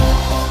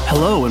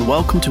Hello and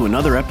welcome to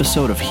another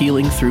episode of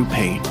Healing Through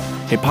Pain,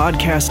 a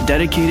podcast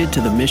dedicated to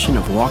the mission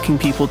of walking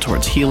people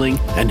towards healing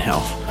and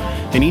health.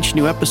 In each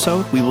new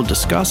episode, we will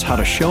discuss how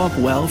to show up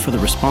well for the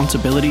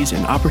responsibilities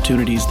and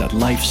opportunities that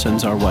life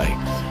sends our way.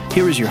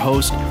 Here is your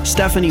host,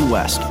 Stephanie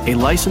West, a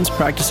licensed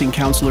practicing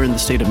counselor in the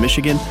state of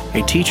Michigan,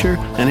 a teacher,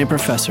 and a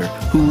professor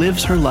who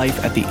lives her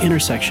life at the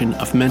intersection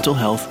of mental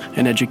health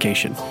and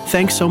education.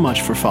 Thanks so much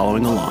for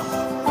following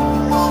along.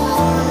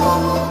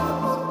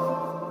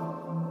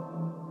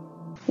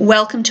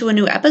 Welcome to a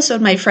new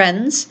episode, my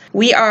friends.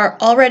 We are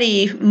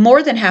already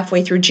more than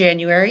halfway through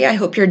January. I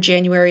hope your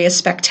January is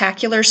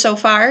spectacular so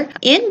far.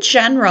 In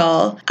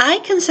general, I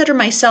consider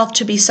myself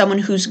to be someone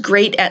who's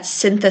great at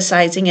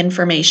synthesizing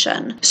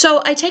information.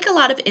 So I take a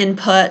lot of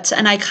inputs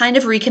and I kind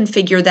of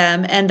reconfigure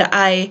them and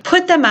I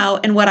put them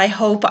out in what I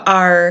hope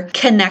are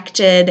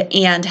connected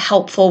and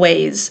helpful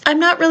ways. I'm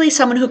not really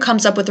someone who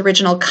comes up with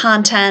original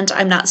content.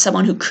 I'm not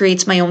someone who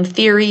creates my own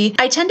theory.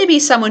 I tend to be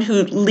someone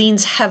who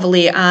leans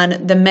heavily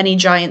on the many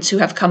giants who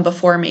have come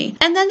before me.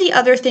 And then the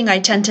other thing I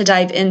tend to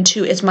dive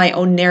into is my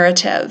own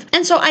narrative.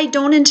 And so I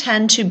don't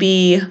intend to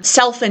be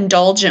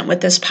self-indulgent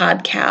with this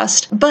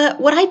podcast, but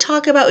what I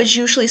talk about is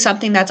usually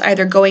something that's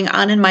either going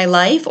on in my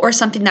life or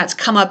something that's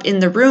come up in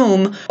the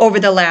room over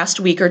the last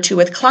week or two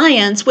with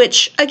clients,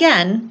 which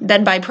again,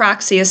 then by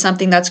proxy is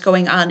something that's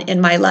going on in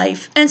my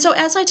life. And so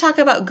as I talk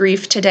about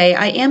grief today,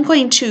 I am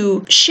going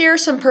to share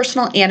some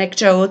personal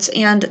anecdotes,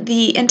 and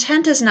the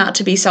intent is not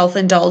to be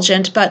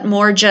self-indulgent, but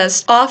more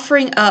just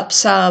offering up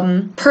some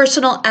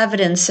personal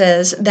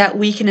evidences that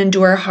we can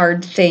endure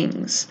hard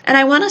things. And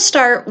I want to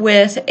start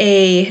with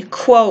a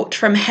quote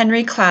from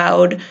Henry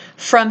Cloud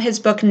from his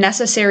book,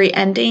 Necessary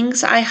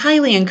Endings. I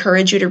highly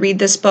encourage you to read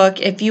this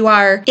book if you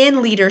are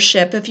in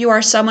leadership, if you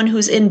are someone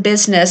who's in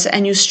business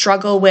and you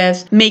struggle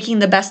with making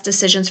the best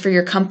decisions for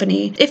your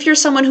company. If you're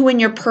someone who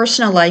in your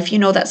personal life, you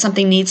know that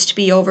something needs to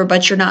be over,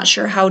 but you're not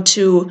sure how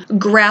to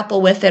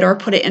grapple with it or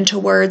put it into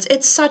words.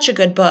 It's such a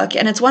good book.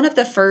 And it's one of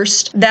the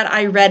first that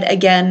I read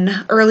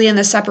again early in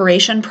the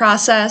separation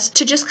process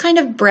to just kind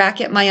of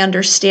bracket my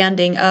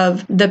understanding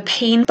of the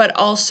pain, but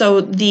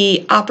also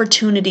the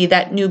opportunity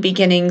that new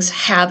beginnings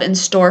have in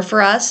store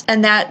for us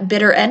and that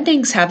bitter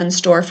endings have in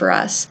store for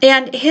us.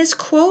 And his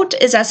quote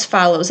is as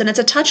follows, and it's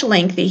a touch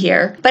lengthy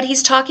here, but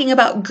he's talking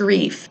about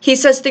grief. He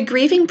says, "The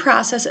grieving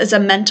process is a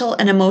mental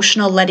and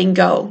emotional letting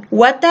go.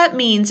 What that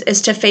means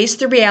is to face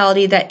the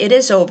reality that it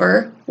is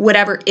over,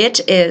 whatever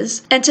it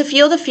is, and to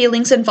feel the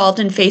feelings involved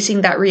in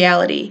facing that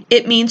reality.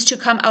 It means to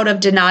come out of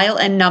denial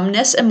and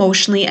numbness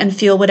emotionally and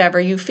feel whatever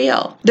you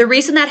feel. The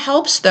reason that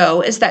helps, though,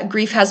 is that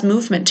grief has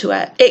movement to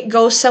it. It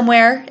goes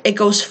somewhere, it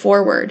goes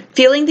forward.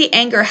 Feeling the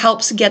anger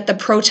helps get the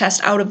protest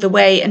out of the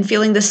way, and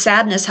feeling the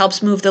sadness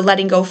helps move the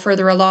letting go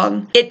further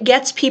along. It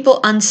gets people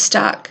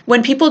unstuck.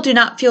 When people do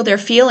not feel their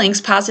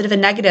feelings, positive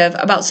and negative,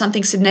 about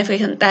something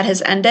significant that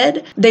has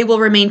ended, they will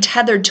remain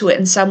tethered to it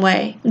in some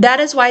way. That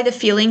is why the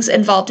feelings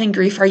involved in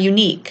grief are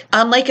unique.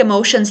 Unlike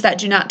emotions that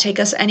do not take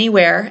us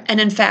anywhere and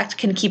in fact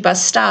can keep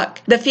us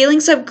stuck, the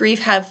feelings of grief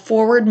have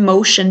forward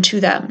motion to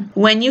them.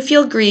 When you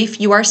feel grief,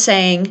 you are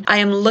saying, I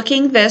am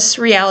looking this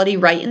reality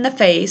right in the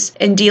face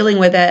and dealing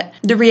with it.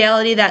 The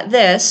reality that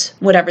this,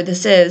 whatever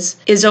this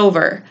is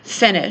over,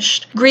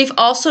 finished. Grief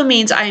also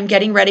means I am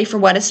getting ready for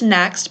what is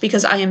next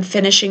because I am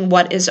finishing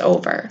what is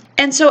over."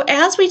 And so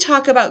as we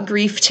talk about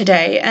grief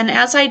today, and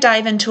as I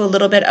dive into a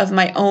little bit of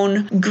my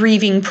own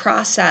grieving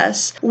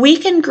process, we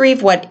can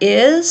grieve what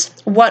is,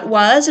 what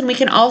was, and we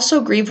can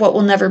also grieve what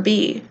will never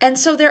be. And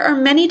so there are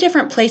many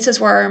different places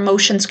where our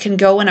emotions can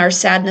go, and our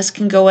sadness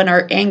can go, and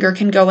our anger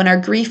can go, and our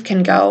grief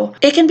can go.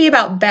 It can be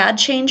about bad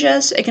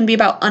changes. It can be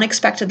about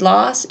unexpected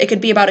loss. It could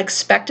be about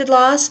expected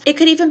loss. It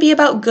could even be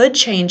about good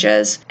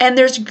changes. And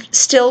there's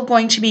still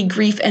going to be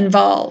grief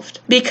involved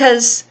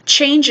because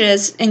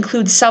changes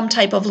include some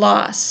type of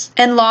loss.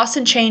 And loss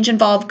and change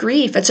involve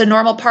grief. It's a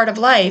normal part of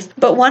life.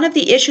 But one of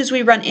the issues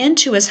we run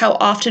into is how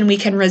often we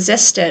can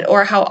resist it,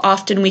 or how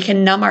often we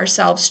can numb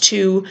ourselves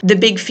to the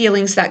big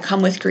feelings that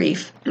come with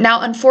grief.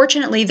 Now,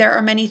 unfortunately, there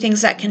are many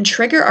things that can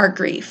trigger our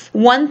grief.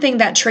 One thing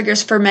that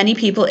triggers for many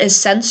people is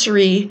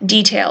sensory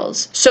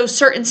details. So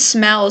certain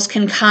smells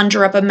can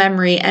conjure up a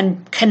memory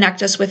and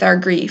connect us with our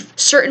grief.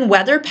 Certain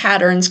weather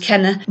patterns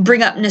can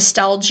bring up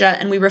nostalgia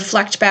and we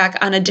reflect back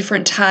on a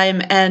different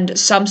time and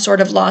some sort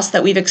of loss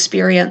that we've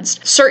experienced.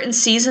 Certain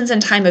seasons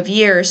and time of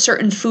year,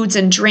 certain foods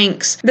and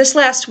drinks. This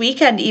last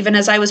weekend, even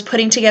as I was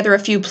putting together a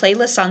few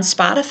playlists on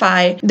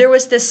Spotify, there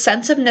was this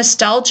sense of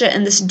nostalgia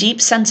and this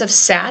deep sense of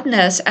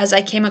sadness as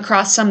I came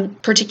across some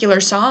particular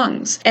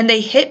songs, and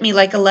they hit me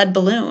like a lead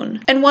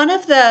balloon. And one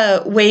of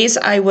the ways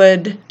I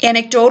would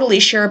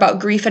anecdotally share about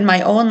grief in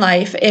my own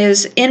life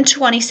is in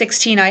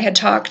 2016, I had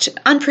talked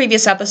on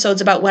previous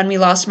episodes about when we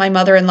lost my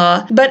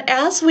mother-in-law, but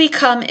as we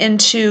come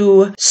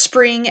into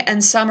spring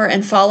and summer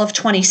and fall of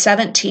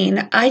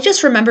 2017, I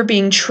just remember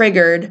being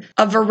triggered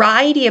a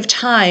variety of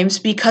times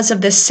because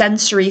of the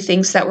sensory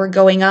things that were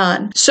going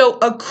on. So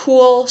a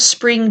cool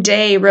spring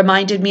day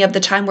reminded reminded me of the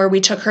time where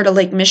we took her to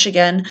Lake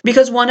Michigan,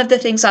 because one of the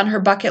things on her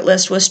bucket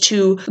list was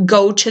to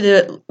go to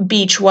the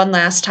beach one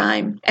last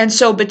time. And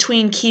so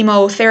between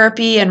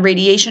chemotherapy and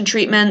radiation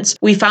treatments,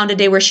 we found a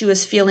day where she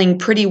was feeling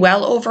pretty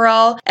well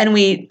overall, and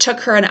we took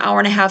her an hour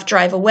and a half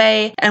drive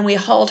away, and we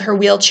hauled her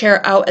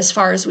wheelchair out as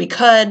far as we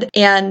could,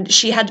 and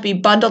she had to be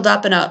bundled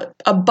up in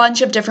a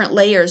bunch of different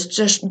layers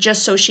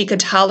just so she could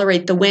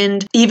tolerate the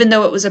wind, even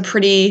though it was a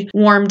pretty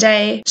warm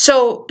day.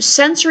 So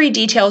sensory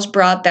details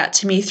brought that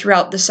to me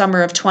throughout the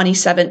summer of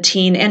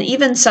 2017, and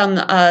even some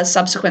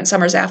subsequent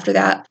summers after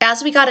that.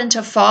 As we got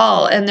into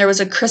fall and there was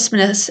a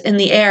crispness in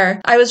the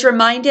air, I was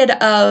reminded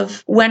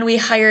of when we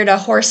hired a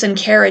horse and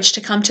carriage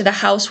to come to the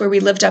house where we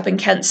lived up in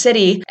Kent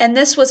City. And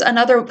this was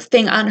another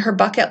thing on her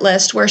bucket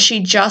list where she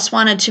just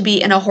wanted to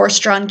be in a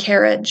horse-drawn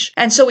carriage.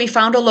 And so we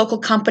found a local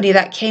company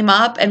that came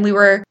up, and we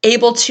were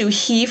able to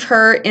heave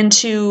her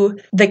into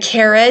the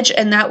carriage.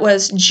 And that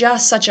was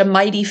just such a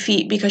mighty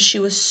feat because she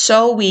was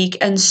so weak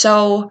and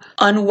so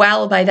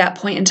unwell by that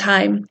point in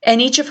time.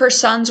 And each of her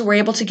sons were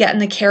able to get in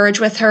the carriage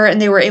with her,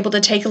 and they were able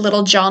to take a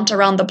little jaunt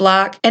around the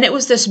block. And it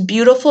was this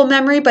beautiful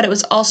memory, but it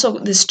was also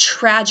this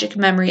tragic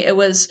memory. It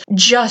was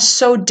just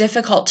so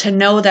difficult to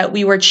know that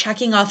we were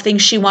checking off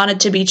things she wanted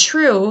to be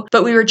true,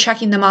 but we were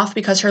checking them off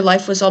because her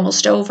life was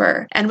almost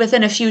over. And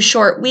within a few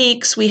short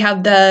weeks, we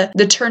have the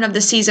turn of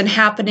the season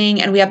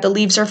happening, and we have the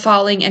leaves are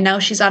falling, and now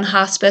she's on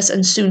hospice,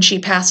 and soon she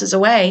passes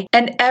away.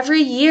 And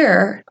every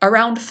year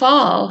around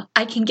fall,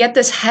 I can get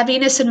this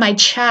heaviness in my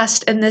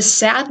chest and this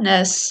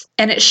sadness,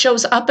 and it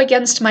shows up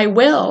against my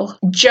will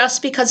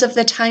just because of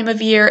the time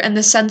of year and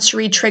the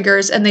sensory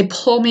triggers, and they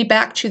pull me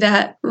back to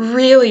that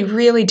really,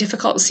 really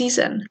difficult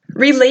season.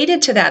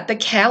 Related to that, the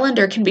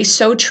calendar can be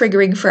so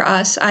triggering for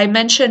us. I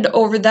mentioned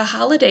over the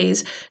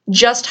holidays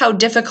just how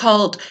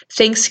difficult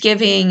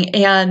Thanksgiving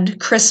and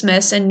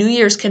Christmas and New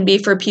Year's can be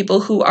for people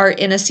who are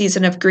in a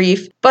season of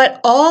grief. But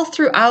all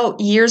throughout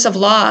years of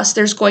loss,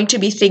 there's going to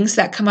be things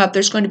that come up.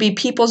 There's going to be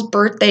people's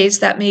birthdays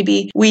that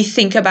maybe we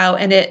think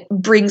about and it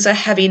brings a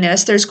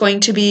heaviness. There's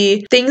going to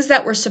be things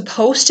that were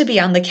supposed to be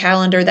on the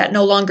calendar that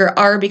no longer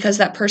are because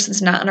that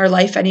person's not in our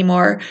life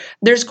anymore.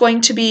 There's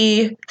going to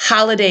be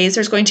holidays.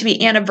 There's going to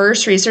be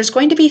anniversaries. There's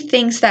going to be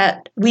things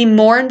that we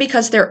mourn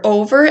because they're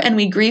over and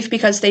we grieve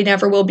because they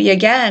never will be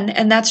again.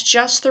 And that's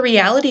just the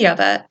reality of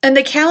it. And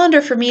the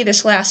calendar for me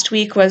this last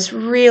week was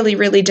really,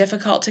 really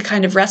difficult to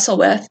kind of wrestle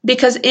with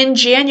because in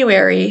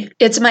January,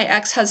 it's my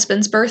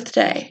ex-husband's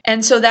birthday.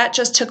 And so that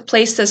just took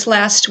place this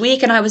last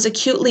week. And I was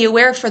acutely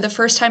aware for the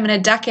first time in a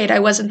decade, I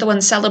wasn't the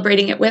one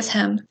celebrating it with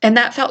him. And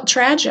that felt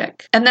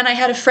tragic. And then I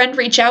had a friend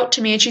reach out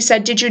to me and she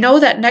said, "Did you know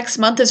that next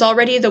month is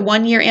already the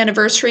 1-year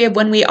anniversary of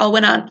when we all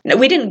went on?"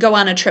 We didn't go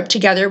on a trip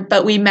together,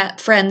 but we met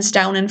friends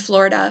down in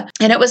Florida.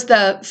 And it was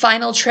the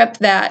final trip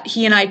that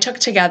he and I took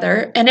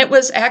together. And it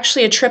was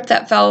actually a trip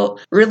that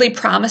felt really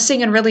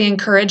promising and really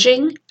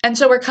encouraging. And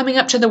so we're coming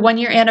up to the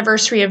 1-year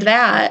anniversary of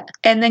that.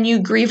 And then you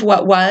grieve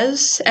what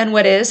was and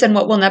what is and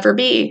what will never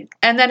be.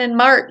 And then in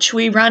March,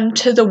 we run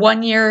to the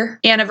 1-year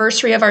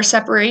anniversary of our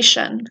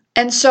separation.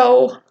 And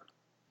so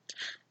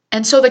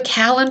the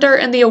calendar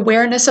and the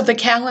awareness of the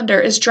calendar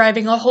is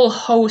driving a whole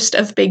host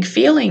of big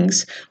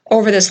feelings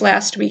over this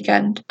last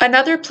weekend.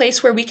 Another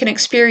place where we can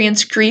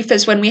experience grief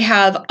is when we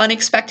have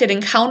unexpected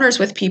encounters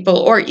with people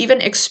or even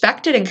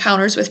expected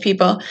encounters with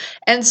people,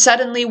 and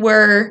suddenly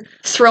we're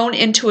thrown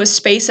into a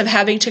space of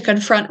having to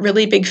confront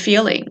really big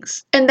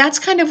feelings. And that's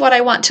kind of what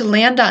I want to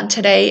land on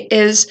today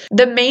is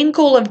the main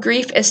goal of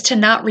grief is to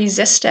not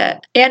resist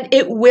it. And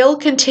it will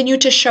continue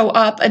to show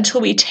up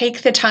until we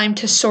take the time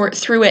to sort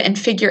through it and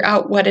figure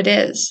out what it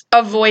is.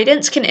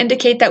 Avoidance can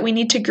indicate that we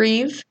need to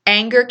grieve.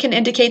 Anger can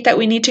indicate that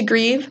we need to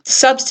grieve.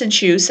 Substance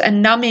use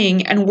and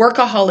numbing and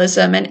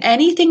workaholism and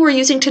anything we're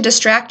using to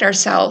distract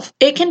ourselves,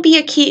 it can be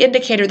a key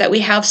indicator that we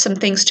have some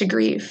things to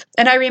grieve.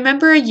 And I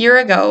remember a year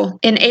ago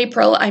in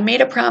April, I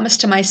made a promise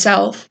to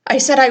myself. I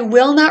said, I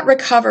will not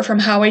recover from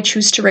how I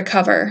choose to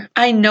recover.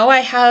 I know I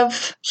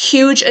have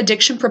huge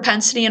addiction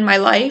propensity in my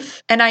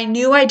life, and I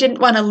knew I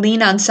didn't want to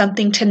lean on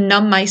something to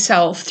numb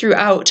myself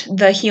throughout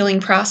the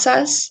healing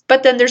process.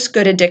 But then there's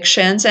good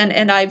addictions,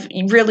 and I've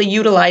really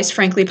utilized,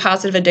 frankly,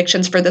 positive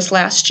addictions for this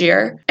last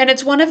year. And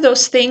it's one of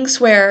those things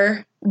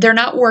where they're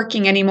not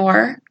working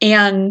anymore.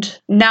 And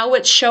now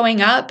what's showing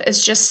up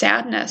is just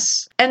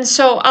sadness. And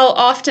so I'll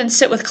often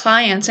sit with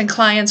clients and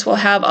clients will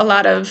have a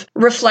lot of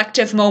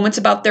reflective moments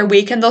about their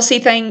week and they'll say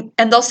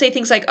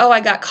things like, "Oh,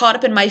 I got caught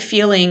up in my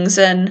feelings."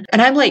 And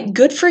I'm like,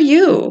 good for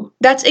you.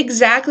 That's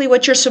exactly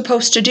what you're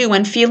supposed to do.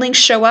 When feelings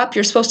show up,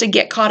 you're supposed to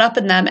get caught up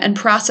in them and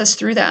process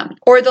through them.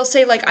 Or they'll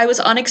say like, "I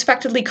was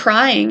unexpectedly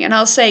crying." And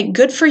I'll say,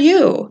 good for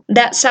you.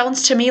 That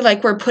sounds to me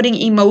like we're putting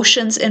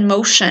emotions in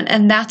motion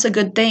and that's a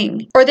good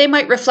thing. Or they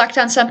might reflect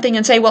on something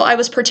and say, "Well, I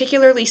was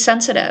particularly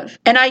sensitive."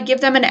 And I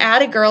give them an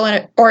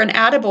Add-A-Girl or an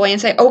Add-A attaboy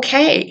and say,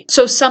 okay,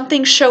 so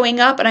something's showing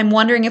up and I'm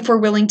wondering if we're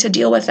willing to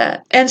deal with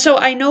it. And so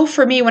I know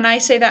for me, when I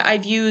say that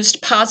I've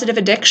used positive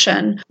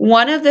addiction,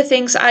 one of the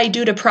things I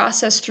do to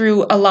process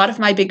through a lot of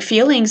my big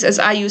feelings is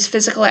I use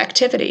physical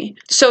activity.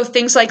 So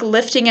things like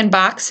lifting and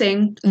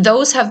boxing,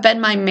 those have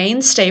been my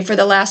mainstay for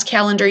the last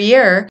calendar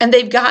year, and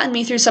they've gotten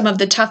me through some of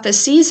the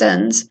toughest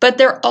seasons, but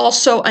they're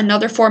also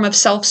another form of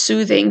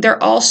self-soothing.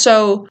 They're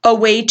also a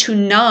way to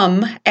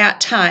numb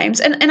at times.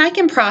 And I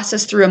can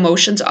process through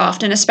emotions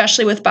often,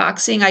 especially with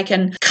boxing. I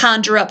can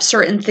conjure up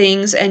certain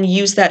things and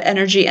use that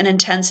energy and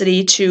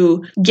intensity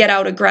to get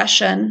out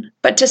aggression.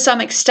 But to some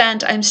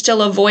extent, I'm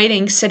still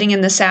avoiding sitting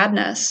in the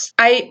sadness.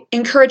 I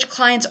encourage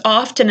clients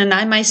often, and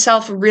I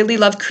myself really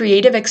love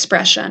creative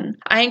expression.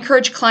 I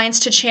encourage clients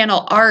to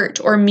channel art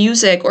or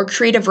music or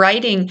creative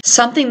writing,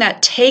 something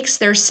that takes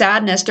their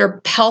sadness,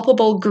 their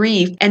palpable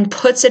grief, and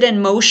puts it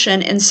in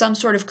motion in some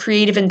sort of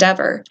creative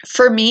endeavor.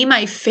 For me,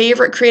 my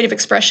favorite creative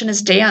expression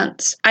is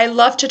dance. I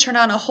love to turn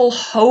on a whole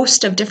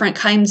host of different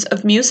kinds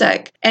of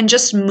music and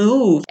just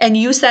move and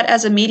use that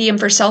as a medium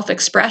for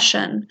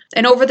self-expression.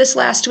 And over this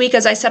last week,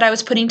 as I said, I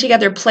was putting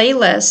together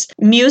playlists.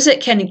 Music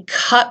can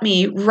cut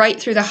me right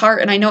through the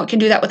heart, and I know it can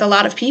do that with a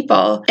lot of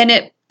people. And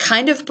it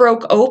kind of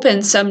broke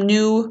open some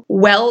new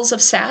wells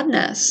of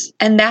sadness.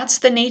 And that's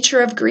the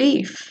nature of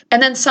grief.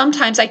 And then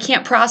sometimes I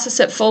can't process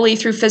it fully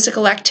through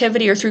physical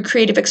activity or through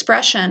creative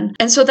expression.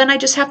 And so then I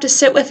just have to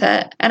sit with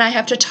it, and I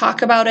have to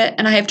talk about it,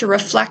 and I have to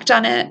reflect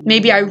on it.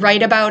 Maybe I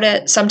write about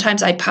it.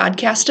 Sometimes I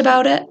podcast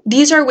about it.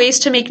 These are ways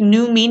to make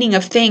new meaning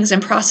of things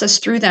and process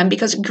through them,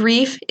 because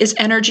grief is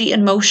energy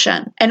in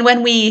motion. And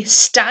when we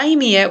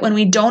stymie it, when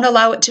we don't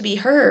allow it to be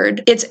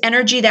heard, it's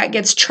energy that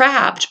gets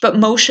trapped, but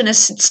motion is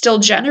still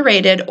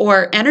generated,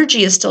 or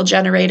energy is still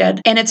generated,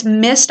 and it's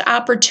missed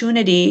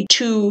opportunity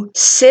to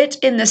sit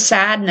in the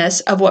sadness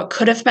of what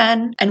could have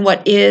been and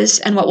what is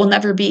and what will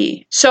never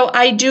be. So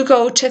I do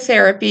go to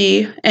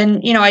therapy,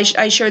 and I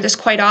share this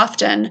quite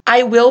often.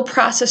 I will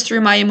process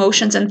through my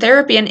emotions in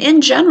therapy, and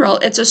in general,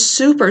 it's a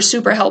super,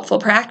 super helpful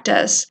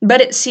practice.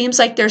 But it seems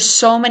like there's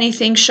so many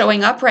things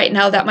showing up right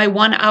now that my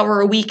 1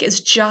 hour a week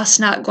is just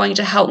not going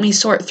to help me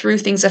sort through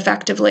things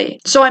effectively.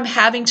 So I'm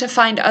having to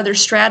find other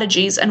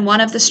strategies, and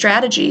one of the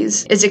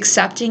strategies is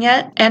accepting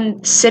it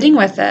and sitting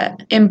with it,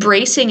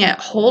 embracing it,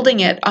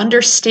 holding it,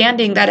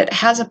 understanding that it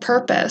has a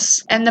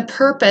purpose. And the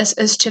purpose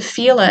is to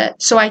feel it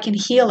so I can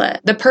heal it.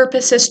 The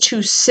purpose is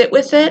to sit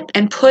with it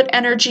and put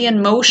energy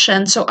in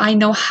motion so I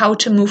know how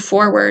to move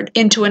forward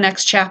into a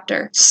next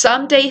chapter.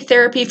 Someday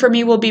therapy for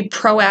me will be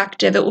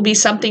proactive. It will be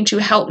something to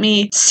help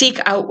me seek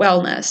out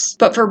wellness.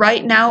 But for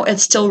right now,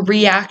 it's still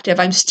reactive.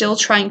 I'm still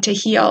trying to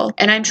heal.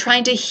 And I'm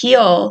trying to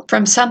heal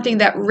from something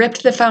that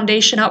ripped the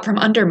foundation out from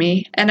under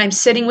me. And I'm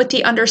sitting with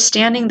the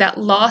understanding that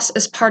loss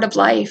is part of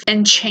life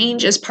and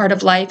change is part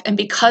of life. And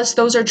because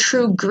those are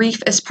true, grief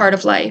is part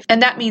of life.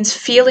 And that means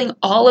feeling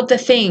all of the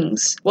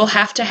things will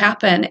have to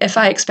happen if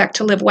I expect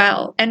to live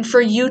well. And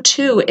for you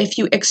too, if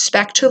you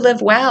expect to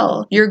live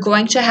well, you're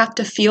going to have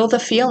to feel the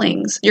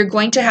feelings. You're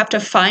going to have to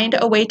find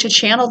a way to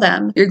channel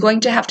them. You're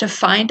going to have to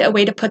find a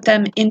way to put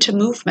them into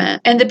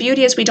movement. And the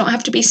beauty is we don't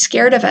have to be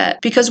scared of it,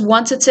 because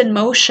once it's in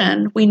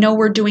motion, we know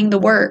we're doing the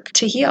work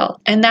to heal.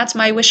 And that's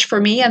my wish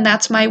for me, and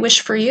that's my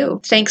wish for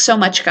you. Thanks so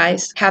much,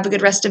 guys. Have a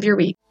good rest of your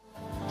week.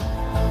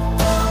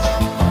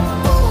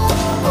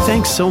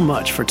 Thanks so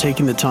much for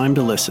taking the time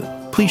to listen.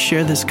 Please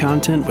share this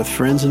content with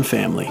friends and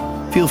family.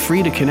 Feel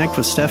free to connect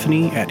with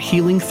Stephanie at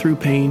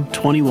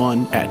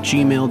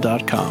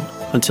healingthroughpain21@gmail.com.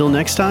 Until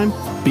next time,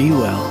 be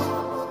well.